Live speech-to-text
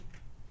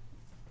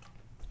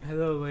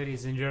Hello,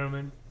 ladies and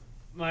gentlemen.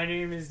 My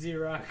name is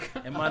D-Rock.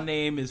 And my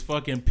name is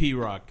fucking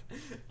P-Rock.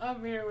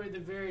 I'm here with a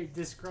very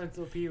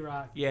disgruntled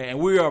P-Rock. Yeah, and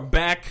we are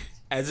back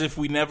as if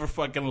we never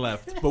fucking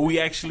left. But we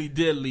actually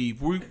did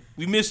leave. We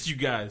missed you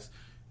guys.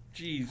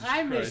 Jesus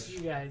I Christ. missed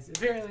you guys.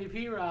 Apparently,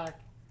 P-Rock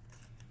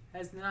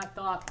has not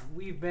thought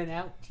we've been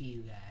out to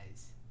you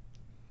guys.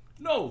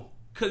 No,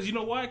 because you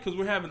know why? Because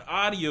we're having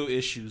audio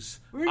issues.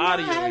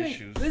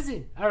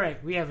 Listen,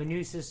 alright, we have a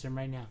new system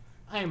right now.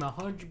 I am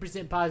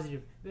 100%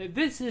 positive that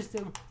this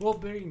system will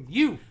bring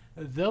you,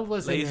 the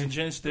listeners, ladies and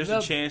gents, there's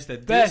a chance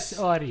that best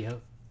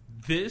audio.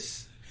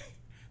 This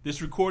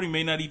recording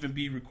may not even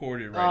be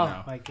recorded right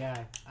now. Oh my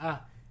god!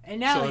 And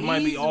now So it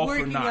might be off or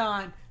working not.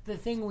 on the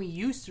thing we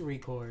used to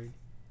record.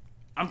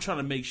 I'm trying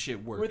to make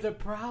shit work.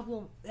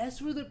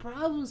 That's where the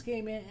problems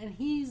came in, and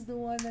he's the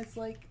one that's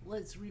like,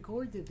 let's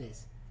record to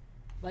this.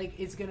 Like,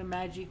 it's gonna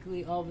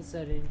magically all of a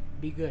sudden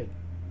be good.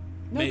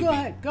 No, Maybe. go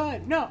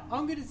ahead. No,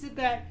 I'm gonna sit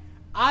back.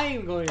 I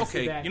am going to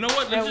sit back. Okay, you know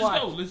what? Let's just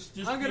watch. go. Let's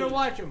just I'm gonna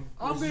watch him.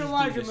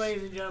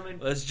 Ladies and gentlemen.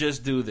 Let's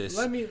just do this.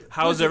 listen.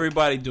 How's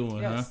everybody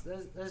doing, Yes, huh?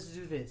 let's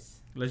do this.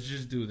 Let's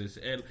just do this.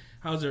 Ed,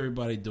 how's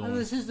everybody On doing?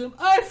 the system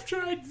I've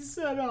tried to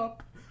set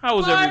up.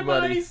 How's by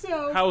everybody?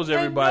 myself, How's and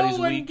everybody's no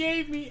one week?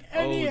 gave me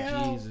any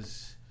help.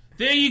 Jesus!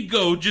 There you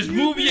go. Just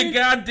move your think-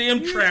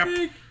 goddamn trap.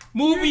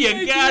 Move your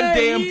think goddamn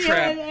that he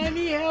trap. had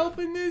any help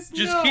in this?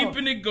 Just No.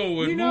 keeping it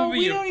going. You know, Moving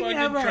we your don't even fucking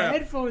have our trap.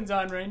 headphones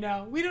on right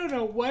now. We don't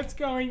know what's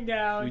going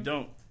down.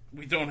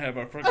 We don't have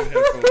our fucking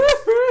headphones.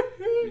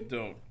 We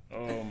don't.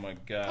 Oh my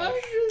gosh. I'm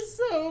just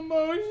so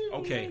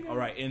emotional. Okay, right now. all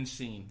right. End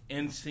scene.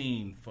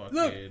 Fucking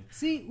Look,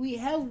 see, we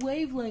have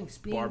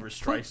wavelengths being Barbara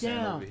put Streisand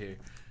down, over here.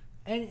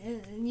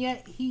 and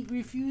yet he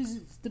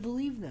refuses to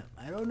believe them.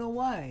 I don't know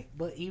why,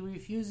 but he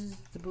refuses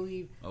to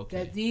believe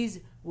that these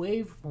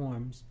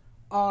waveforms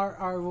are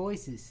our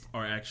voices,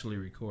 Are actually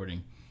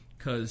recording,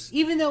 because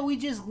even though we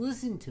just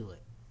listened to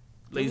it.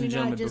 ladies and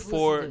gentlemen,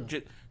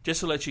 just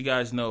to let you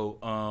guys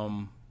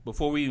know,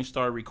 before we even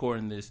started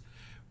recording this,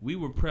 we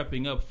were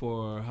prepping up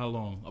for how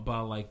long?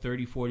 About like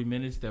 30, 40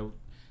 minutes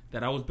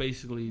that I was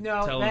basically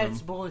telling them.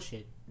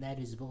 Bullshit. That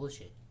is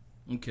bullshit.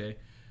 Okay.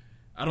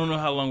 I don't know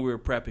how long we were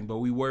prepping, but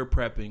we were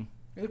prepping.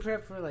 We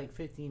prepped for like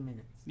 15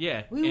 minutes.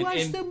 Yeah. We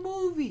watched the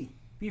movie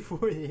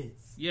before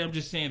this. Yeah, I'm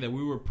just saying that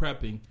we were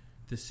prepping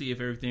to see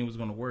if everything was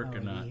going to work or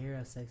not. You hear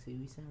how sexy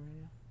we sound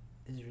right now?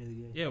 This is really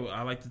good. Yeah, well,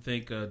 I like to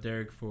thank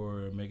Derek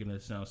for making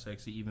it sound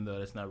sexy, even though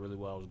that's not really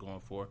what I was going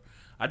for.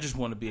 I just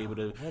want to be able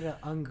to what an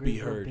ungrateful be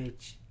heard.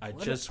 Bitch. I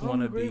just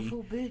want to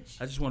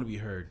be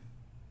heard.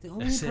 The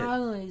only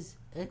problem is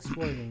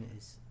exporting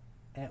this.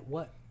 At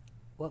what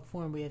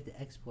form we have to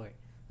export?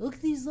 Look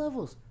at these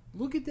levels.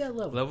 Look at that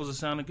level. Levels are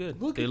sounding good.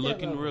 They're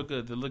looking real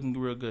good. They're looking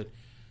real good.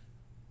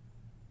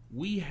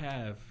 We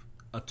have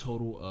a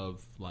total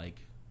of like,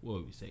 what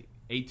would we say,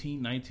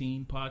 18,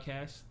 19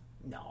 podcasts?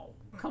 No,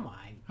 come on.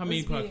 How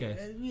many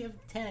podcasts? We have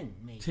 10,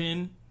 maybe.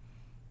 10,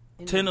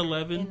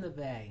 11. In the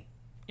bag.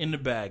 In the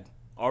bag.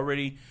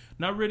 Already,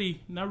 not really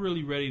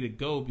ready to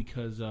go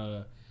because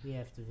we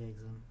have to fix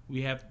them.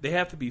 They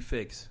have to be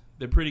fixed.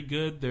 They're pretty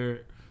good.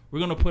 We're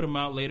gonna put them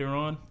out later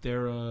on.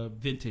 They're a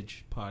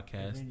vintage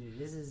podcast.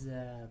 This is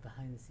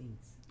behind the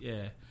scenes.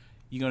 Yeah,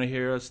 you're gonna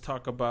hear us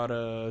talk about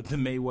the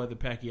Mayweather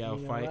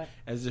Pacquiao fight what?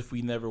 as if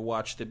we never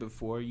watched it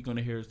before. You're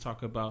gonna hear us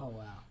talk about. Oh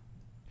wow.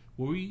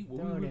 Were we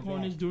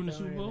recording this during the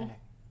Super Bowl?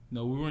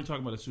 No, we weren't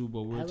talking about the Super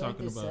Bowl. We were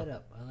talking about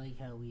setup. I like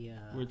how we.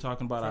 We're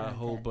talking about a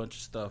whole bunch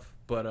of stuff,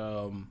 but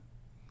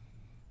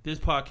this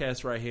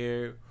podcast right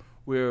here,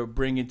 we're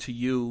bringing to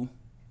you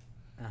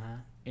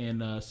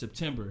in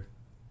September.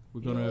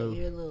 We're gonna.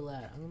 You're a little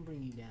loud. I'm gonna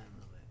bring you down a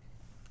little bit.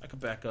 I can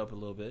back up a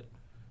little bit.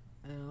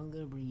 I'm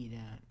gonna bring you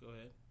down. Go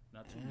ahead.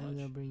 Not too much. I'm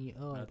gonna bring you.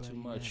 Oh, not too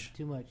much.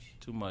 Too much.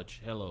 Too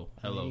much. Hello.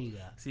 There you go.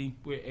 See,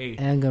 we're a.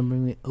 And I'm gonna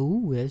bring me.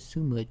 Oh, that's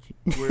too much.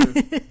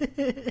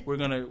 We're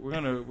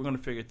gonna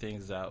figure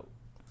things out.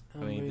 I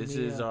mean, this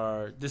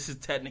is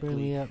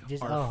technically our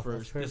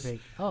first. That's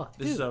perfect.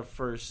 This is our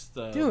first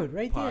dude,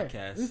 right podcast.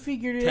 there. We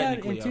figured it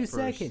out in 2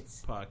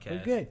 seconds. Podcast.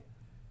 We're good.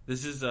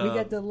 This is we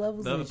got the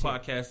levels. The other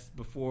podcasts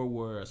before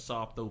were a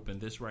soft open.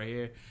 This right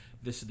here,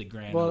 this is the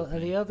grand. Well, open.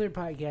 the other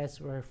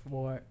podcasts were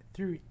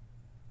through,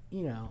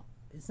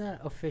 it's not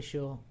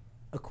official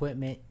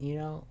equipment.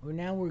 Now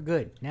we're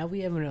good. Now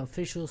we have an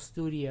official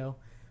studio.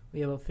 We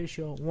have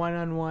official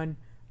one-on-one.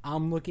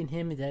 I'm looking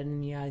him dead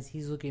in the eyes.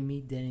 He's looking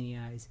me dead in the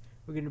eyes.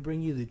 We're going to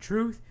bring you the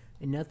truth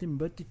and nothing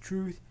but the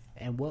truth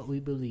and what we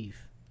believe.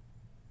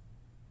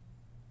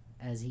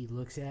 As he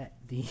looks at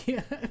the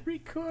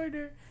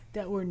recorder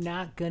that we're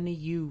not going to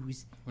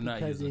use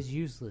because it's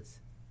useless.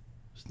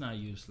 It's not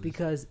useless.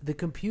 Because the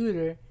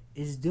computer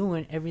is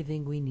doing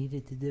everything we need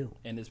it to do.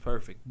 And it's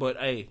perfect. But,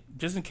 hey,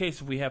 just in case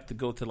if we have to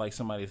go to, like,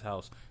 somebody's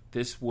house,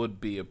 this would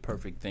be a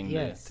perfect thing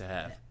to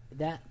have.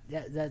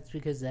 That's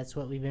because that's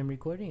what we've been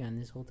recording on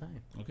this whole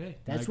time. Okay.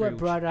 That's what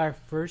brought our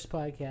first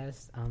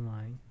podcast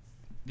online.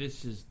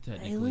 This is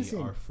technically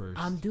our first.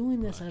 I'm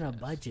doing this on a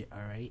budget, all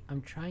right?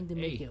 I'm trying to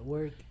make it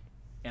work.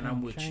 And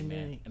I'm with you,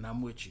 man. And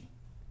I'm with you.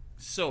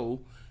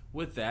 So,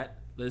 with that,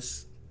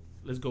 let's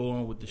let's go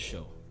on with the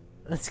show.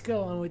 Let's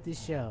go on with the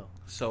show.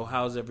 So,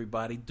 how's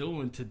everybody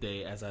doing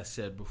today? As I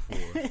said before.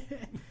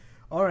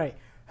 All right.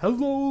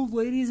 Hello,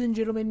 ladies and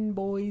gentlemen,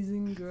 boys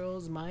and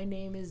girls. My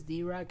name is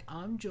D-Rock.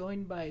 I'm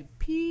joined by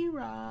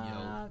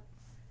P-Rock.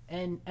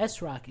 And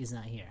S-Rock is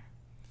not here.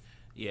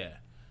 Yeah.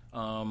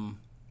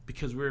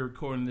 Because we're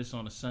recording this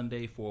on a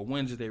Sunday for a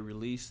Wednesday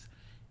release.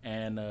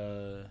 And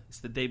it's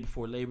the day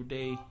before Labor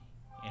Day.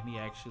 And he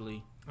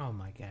actually... Oh,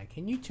 my God.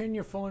 Can you turn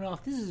your phone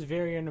off? This is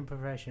very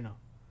unprofessional.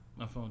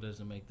 My phone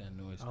doesn't make that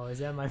noise. Oh, is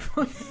that my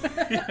phone?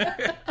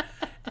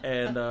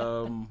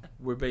 And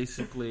we're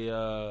basically...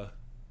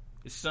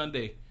 it's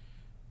Sunday.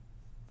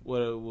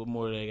 What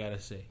more do I gotta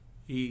say?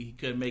 He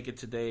couldn't make it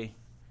today,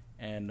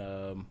 and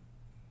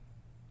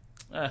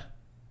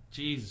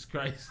Jesus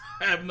Christ,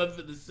 I have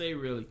nothing to say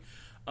really.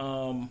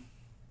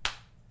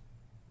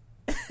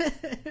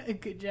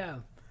 Good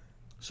job.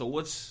 So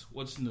what's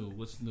new?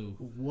 What's new?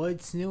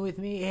 What's new with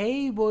me?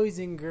 Hey, boys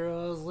and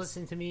girls,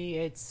 listen to me.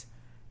 It's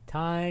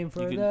time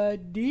for the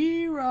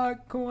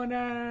D-Rock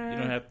Corner. You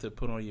don't have to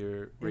put on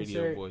your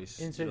radio voice.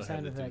 Insert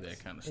sound effects. Do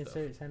that kind of stuff.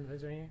 Insert sound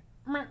effects right here.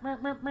 You don't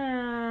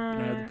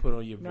have to put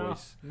on your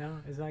voice. No,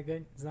 it's not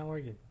good. It's not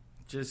working.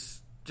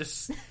 Just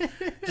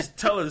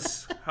tell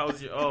us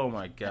how's your. Oh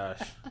my gosh,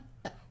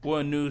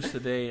 what news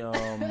today?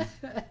 What's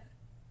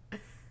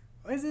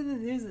in the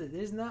news?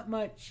 There's not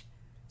much.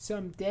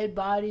 Some dead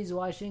bodies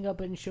washing up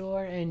on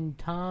shore, and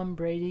Tom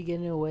Brady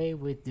getting away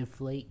with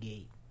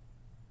Deflategate.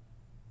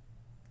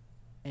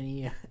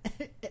 Any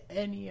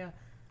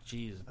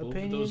Jeez, both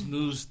of those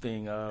news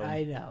thing.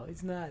 I know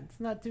it's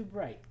not too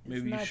bright.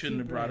 Maybe you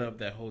shouldn't have brought up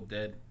that whole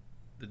the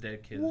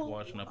dead kids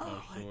washing up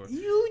on shore.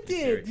 You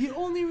did. The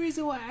only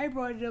reason why I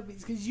brought it up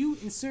is because you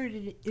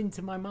inserted it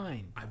into my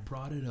mind. I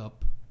brought it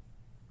up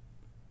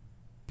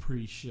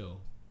pre-show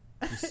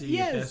to see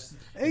yes,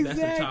 if that's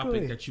the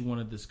topic that you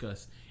want to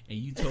discuss, and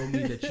you told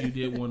me that you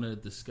didn't want to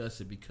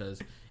discuss it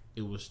because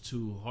it was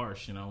too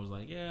harsh, and I was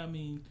like, yeah, I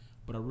mean,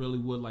 but I really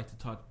would like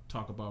to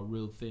talk about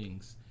real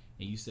things.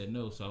 And you said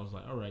no, so I was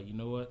like, all right, you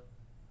know what?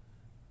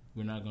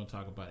 We're not going to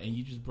talk about it. And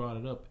you just brought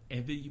it up.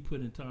 And then you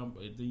put in Tom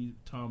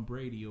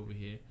Brady over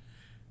here,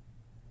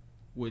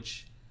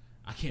 which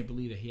I can't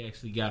believe that he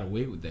actually got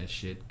away with that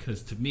shit.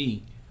 Because to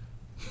me,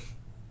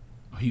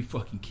 are you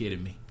fucking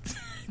kidding me?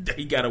 That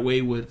he got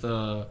away with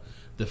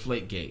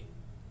Deflategate.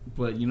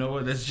 But you know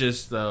what? That's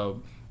just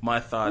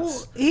my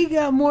thoughts. Well, he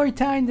got more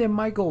time than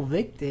Michael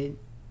Vick did.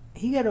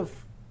 He got a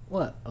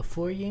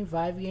 4-game,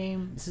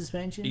 5-game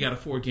suspension? He got a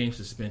 4-game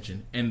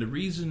suspension. And the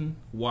reason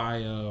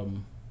why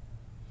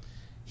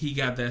he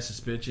got that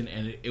suspension,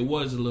 and it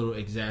was a little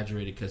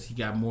exaggerated because he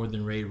got more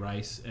than Ray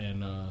Rice.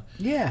 And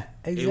yeah,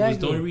 exactly. It was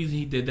the only reason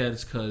he did that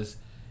is because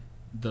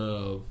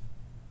the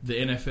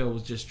NFL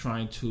was just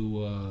trying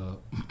to...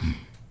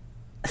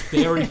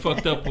 they already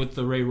fucked up with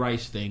the Ray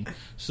Rice thing.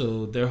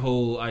 So their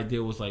whole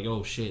idea was like,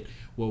 oh, shit,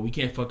 well, we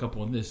can't fuck up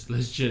on this.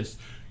 Let's just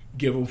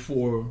give him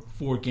four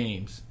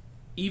games.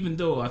 Even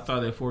though I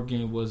thought that 4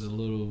 game was a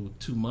little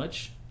too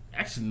much,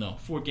 actually no,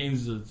 4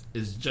 games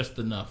is just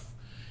enough.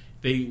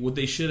 What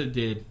they should have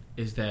did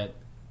is that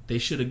they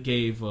should have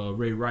gave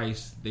Ray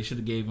Rice. They should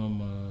have gave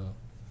him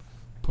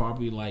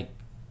probably like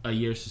a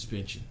year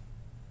suspension.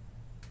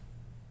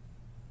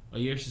 A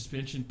year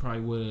suspension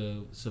probably would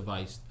have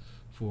sufficed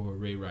for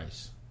Ray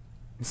Rice.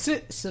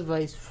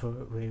 Sufficed for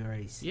Ray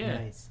Rice. Yeah.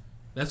 Nice.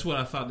 That's what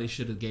I thought they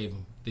should have gave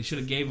him. They should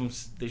have gave him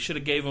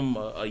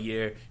a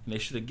year, and they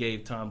should have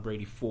gave Tom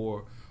Brady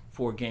four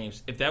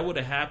games. If that would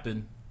have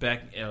happened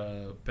back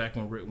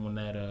when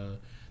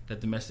that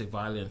domestic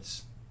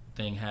violence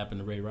thing happened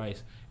to Ray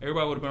Rice,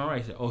 everybody would have been all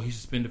right. Oh, he's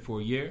suspended for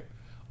a year.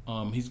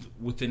 He's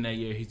within that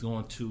year he's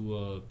going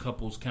to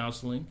couples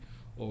counseling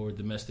or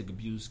domestic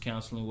abuse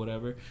counseling,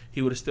 whatever.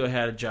 He would have still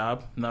had a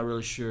job. Not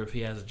really sure if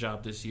he has a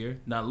job this year.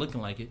 Not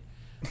looking like it.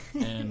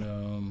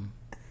 And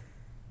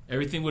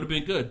everything would have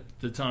been good.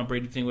 The Tom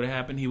Brady thing would have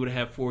happened. He would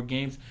have had 4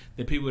 games.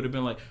 Then people would have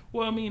been like,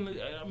 well, I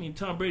mean,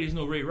 Tom Brady's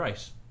no Ray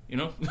Rice, you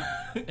know?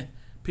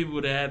 People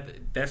would have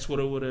had, that's what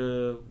it would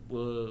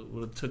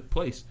have took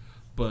place.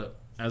 But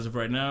as of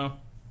right now,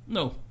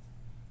 no.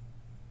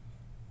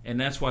 And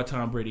that's why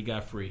Tom Brady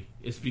got free.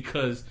 It's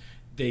because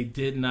they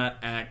did not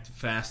act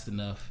fast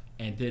enough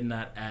and did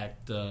not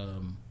act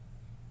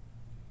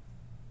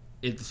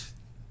it's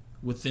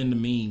within the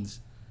means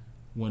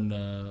when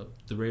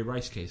the Ray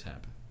Rice case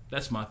happened.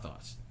 That's my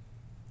thoughts.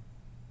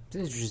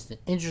 It's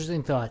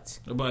interesting thoughts.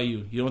 What about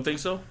you? You don't think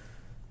so?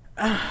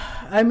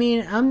 I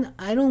mean,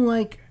 I don't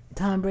like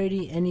Tom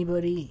Brady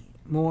anybody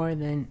more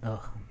than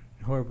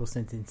horrible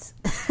sentence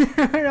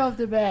right off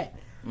the bat.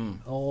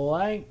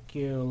 Thank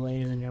you,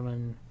 ladies and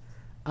gentlemen.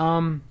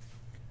 I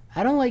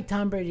don't like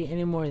Tom Brady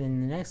any more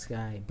than the next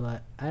guy,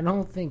 but I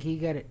don't think he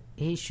got it.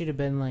 He should have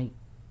been like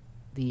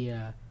the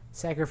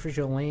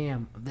sacrificial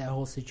lamb of that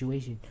whole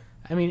situation.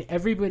 I mean,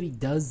 everybody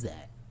does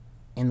that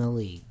in the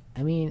league.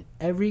 I mean,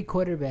 every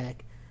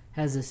quarterback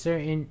has a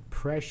certain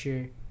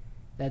pressure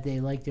that they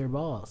like their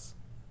balls.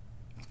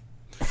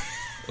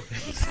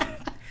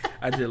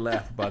 I did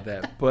laugh about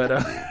that,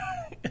 but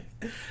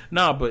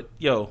no, but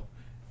yo,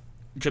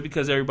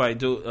 everybody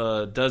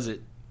does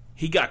it,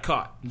 he got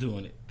caught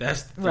doing it.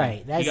 That's the thing.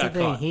 Right. That's the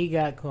thing. He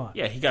got caught.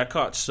 Yeah, he got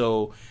caught.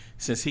 So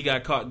since he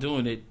got caught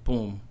doing it,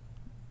 boom,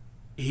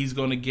 he's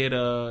gonna get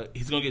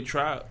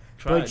tried.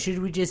 But should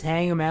we just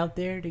hang him out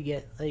there to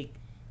get like?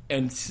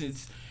 And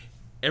since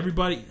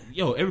everybody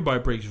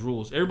breaks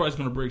rules. Everybody's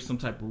gonna break some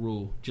type of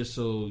rule just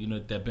so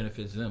that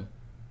benefits them.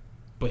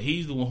 But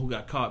he's the one who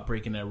got caught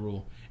breaking that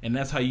rule, and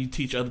that's how you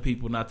teach other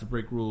people not to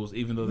break rules,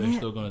 even though they're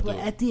still gonna do it. But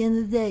at the end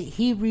of the day,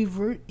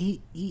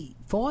 he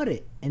fought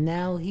it, and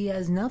now he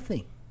has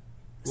nothing.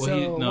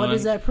 Well, what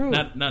does that prove?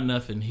 Not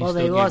nothing.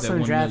 They lost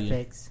some draft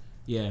picks.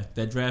 Yeah,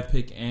 that draft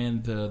pick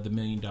and the $1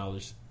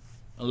 million.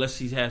 Unless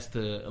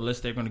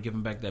they're going to give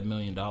him back that $1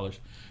 million.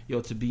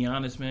 Yo, to be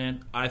honest,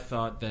 man, I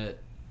thought that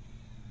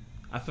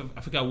I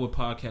forgot what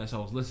podcast I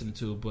was listening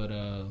to, but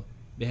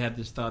they had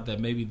this thought that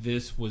maybe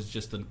this was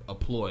just a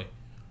ploy,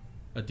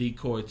 a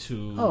decoy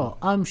to. Oh,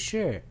 I'm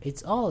sure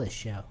it's all a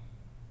show.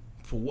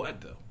 For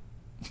what though?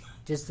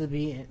 Just to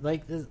be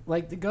like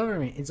the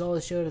government. It's all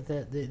a show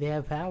that they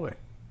have power.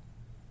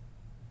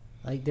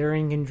 Like they're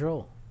in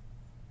control.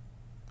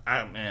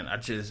 I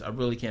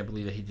really can't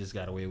believe that he just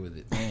got away with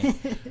it, man.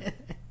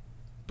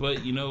 But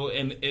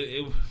and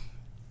it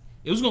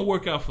was gonna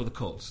work out for the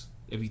Colts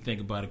if you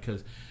think about it,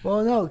 because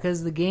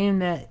the game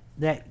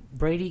that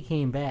Brady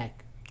came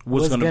back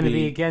was gonna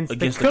be against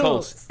the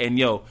Colts. And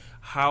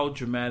how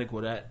dramatic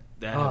would that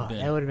have been?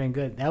 That would have been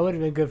good. That would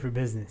have been good for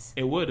business.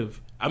 It would have.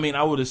 I mean,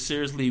 I would have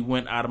seriously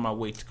went out of my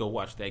way to go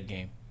watch that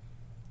game.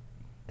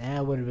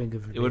 That would have been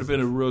good for business. It would have been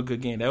a real good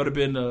game. That would have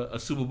been a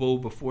Super Bowl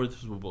before the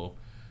Super Bowl.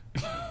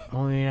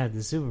 Only not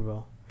the Super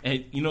Bowl.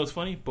 And what's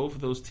funny? Both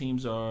of those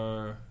teams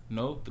the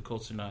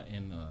Colts are not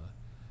in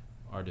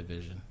our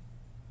division.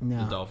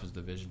 No. The Dolphins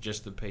division.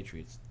 Just the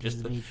Patriots.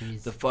 Just the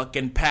Patriots. The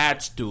fucking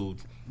Pats, dude.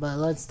 But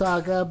let's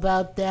talk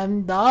about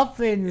them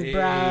Dolphins,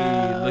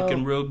 bro.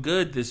 Looking real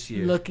good this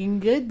year. Looking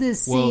good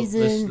this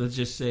season. Let's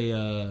just say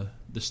the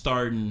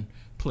starting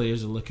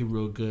players are looking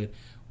real good.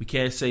 We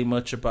can't say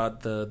much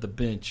about the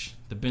bench.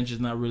 The bench is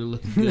not really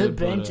looking good.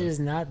 The bench is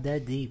not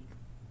that deep.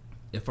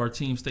 If our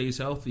team stays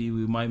healthy,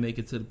 we might make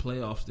it to the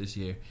playoffs this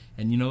year.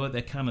 And you know what?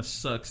 That kind of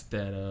sucks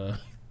that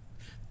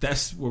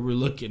that's what we're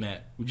looking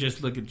at. We're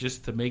just looking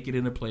to make it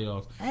in the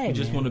playoffs. Hey, we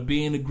just want to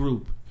be in the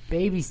group.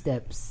 Baby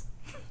steps.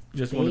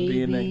 Just want to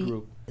be in that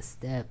group.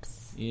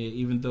 Steps. Yeah,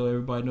 even though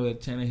everybody know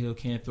that Tannehill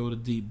can't throw the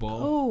deep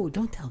ball. Oh,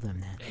 don't tell them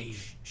that. Hey,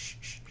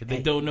 shh. If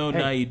they don't know,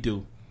 now you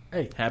do.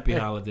 Hey, Happy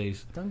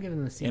holidays. Don't give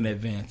them the secret. In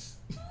advance.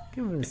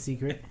 Give them the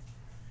secret.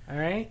 All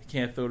right?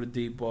 Can't throw the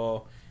deep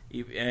ball.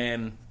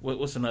 And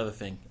what's another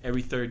thing?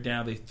 Every third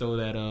down, they throw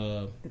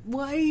that.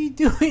 Why are you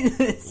doing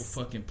this?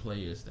 What fucking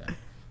play is that?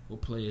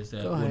 What play is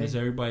that? Go When ahead.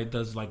 everybody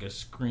does like a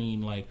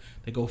screen, like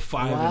they go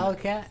 5.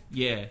 Wildcat?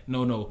 Yeah,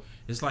 no.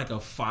 It's like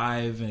a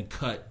 5 and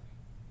cut.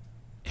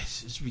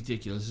 It's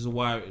ridiculous. It's a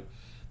wide.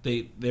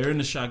 They're in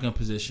the shotgun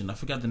position. I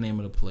forgot the name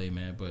of the play,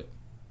 man, but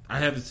I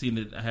haven't seen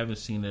it. I haven't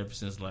seen it ever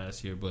since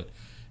last year. But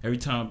every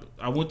time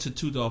I went to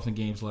 2 Dolphin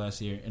games last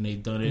year, and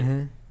they've done it.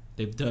 Mm-hmm.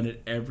 They've done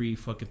it every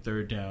fucking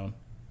third down.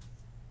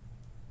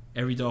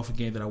 Every Dolphin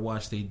game that I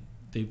watched,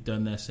 they've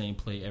done that same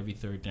play every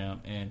third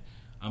down, and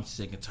I'm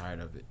sick and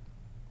tired of it.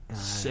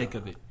 Sick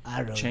of it. I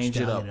don't know. Change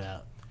it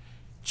up.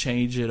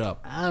 Change it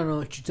up. I don't know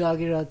what you're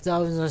talking about.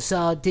 Dolphins are a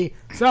solid team.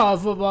 Solid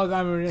football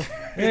guy.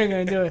 They ain't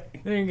going to do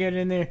it. They ain't get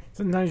in there.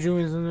 Sometimes you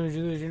win, sometimes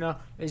you lose,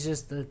 It's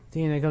just the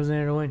team that comes in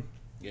there to win.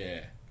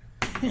 Yeah.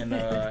 And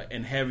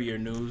in heavier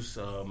news.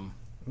 Oh,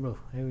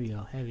 here we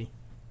go. Heavy.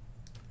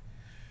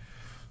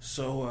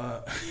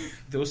 So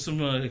there was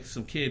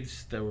some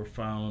kids that were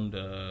found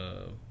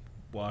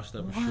washed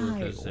up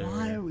ashore.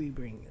 Why are we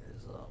bringing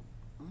this up?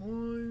 Why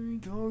are we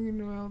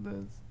talking about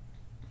this?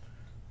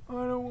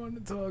 I don't want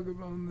to talk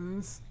about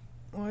this.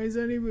 Why is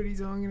anybody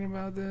talking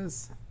about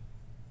this?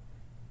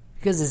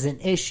 Because it's an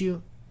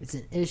issue. It's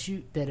an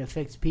issue that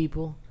affects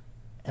people,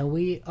 and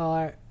we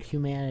are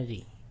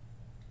humanity.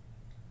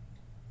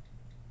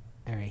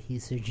 All right,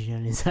 he's searching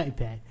on his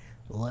iPad.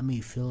 Let me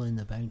fill in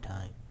the bank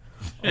time.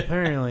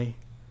 Apparently,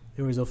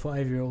 there was a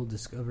 5-year-old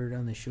discovered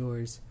on the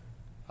shores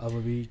of a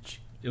beach.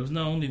 It was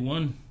not only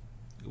one.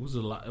 It was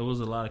a lot. It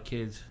was a lot of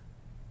kids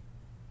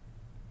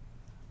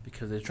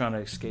because they're trying to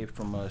escape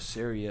from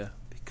Syria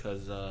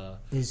because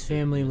his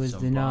family was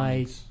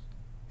denied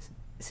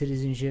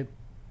citizenship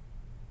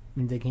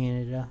into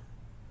Canada,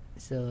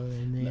 so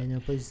they had no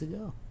place to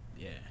go.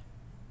 Yeah,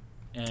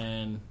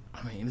 and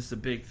I mean it's a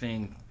big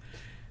thing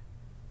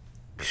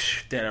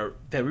that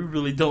we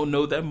really don't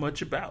know that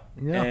much about.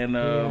 No, and we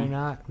are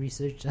not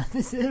researched on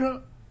this at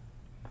all.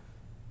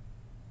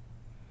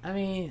 I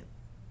mean,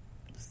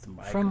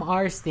 from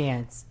our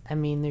stance, I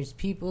mean, there's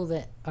people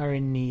that are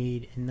in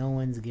need and no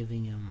one's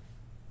giving them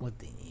what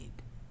they need.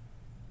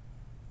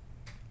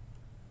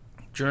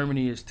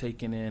 Germany is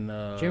taking in...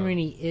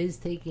 Germany is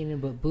taking in,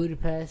 but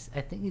Budapest,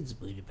 I think it's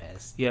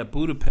Budapest. Yeah,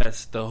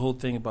 Budapest, the whole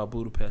thing about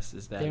Budapest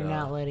is that... They're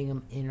not letting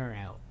them in or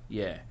out.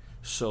 Yeah,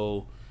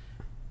 so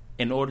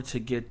in order to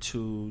get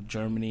to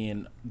Germany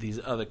and these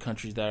other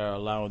countries that are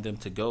allowing them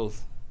to go,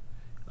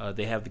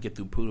 They have to get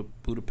through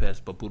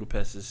Budapest, but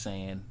Budapest is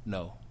saying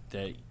no,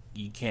 that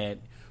you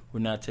can't. We're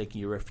not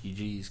taking your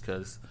refugees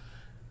because,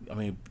 I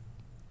mean,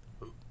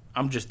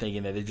 I'm just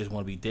thinking that they just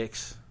want to be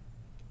dicks.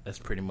 That's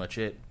pretty much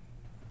it.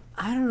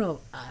 I don't know.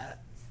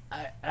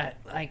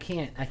 I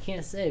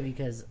can't say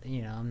because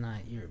I'm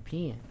not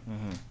European.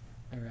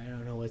 Or I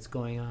don't know what's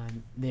going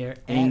on there.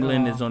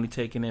 England is only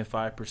taking in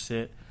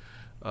 5%.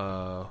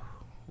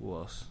 Who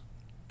else?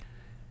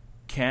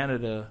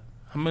 Canada.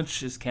 How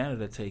much is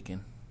Canada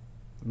taking?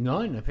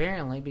 None,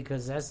 apparently,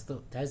 because that's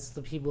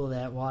the people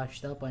that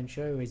washed up on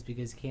shortways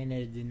because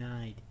Canada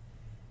denied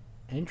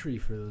entry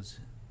for those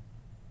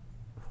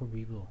poor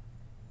people.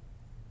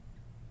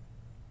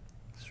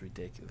 It's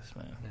ridiculous,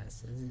 man.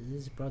 Yes,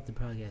 this brought the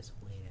podcast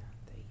way down.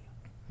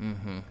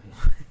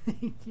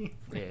 Thank you.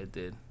 Yeah, it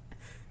did.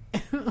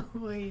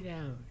 Way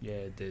down. Yeah,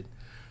 it did.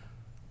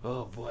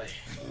 Oh boy.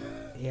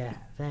 Yeah,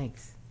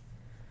 thanks.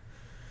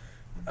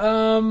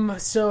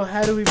 So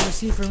how do we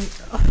proceed from?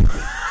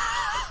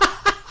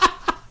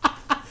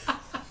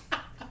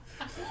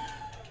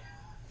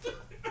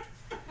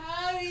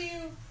 How do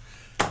you?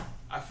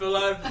 I fell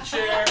out of the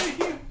chair. How do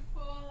you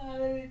fall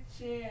out of the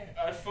chair?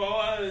 I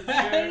fall out of the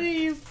chair. How do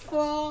you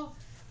fall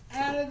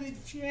out of the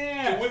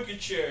chair? The wicker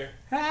chair.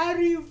 How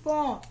do you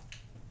fall?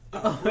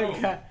 Oh my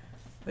god,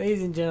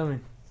 ladies and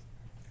gentlemen.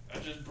 I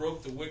just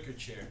broke the wicker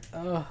chair.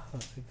 Oh my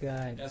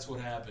god. That's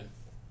what happened.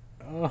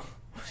 Oh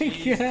my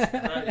Jesus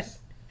god. Christ.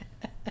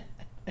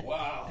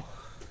 Wow.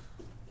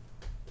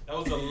 That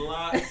was a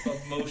lot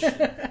of motion.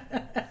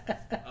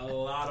 A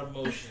lot of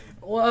motion.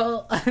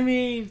 Well, I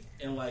mean,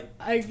 in like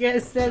I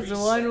guess that's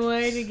one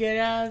way to get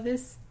out of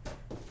this.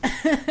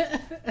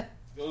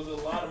 There was a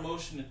lot of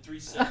motion in 3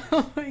 seconds.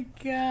 Oh my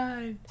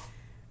god.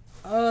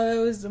 Oh,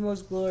 that was the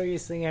most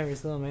glorious thing I ever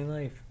saw in my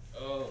life.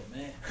 Oh,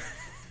 man.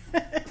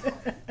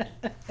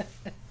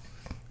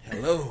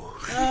 Hello.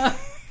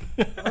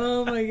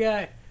 Oh my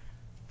god.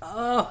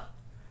 Oh,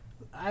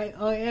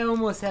 I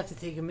almost have to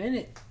take a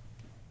minute.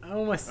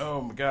 Oh my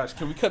gosh.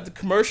 Can we cut the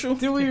commercial?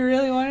 Do we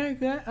really want to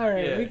cut?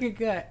 Alright, yeah. We can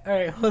cut.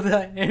 Alright, hold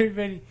on,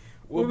 everybody.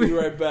 We'll be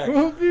right back.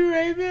 We'll be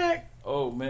right back. Oh, man.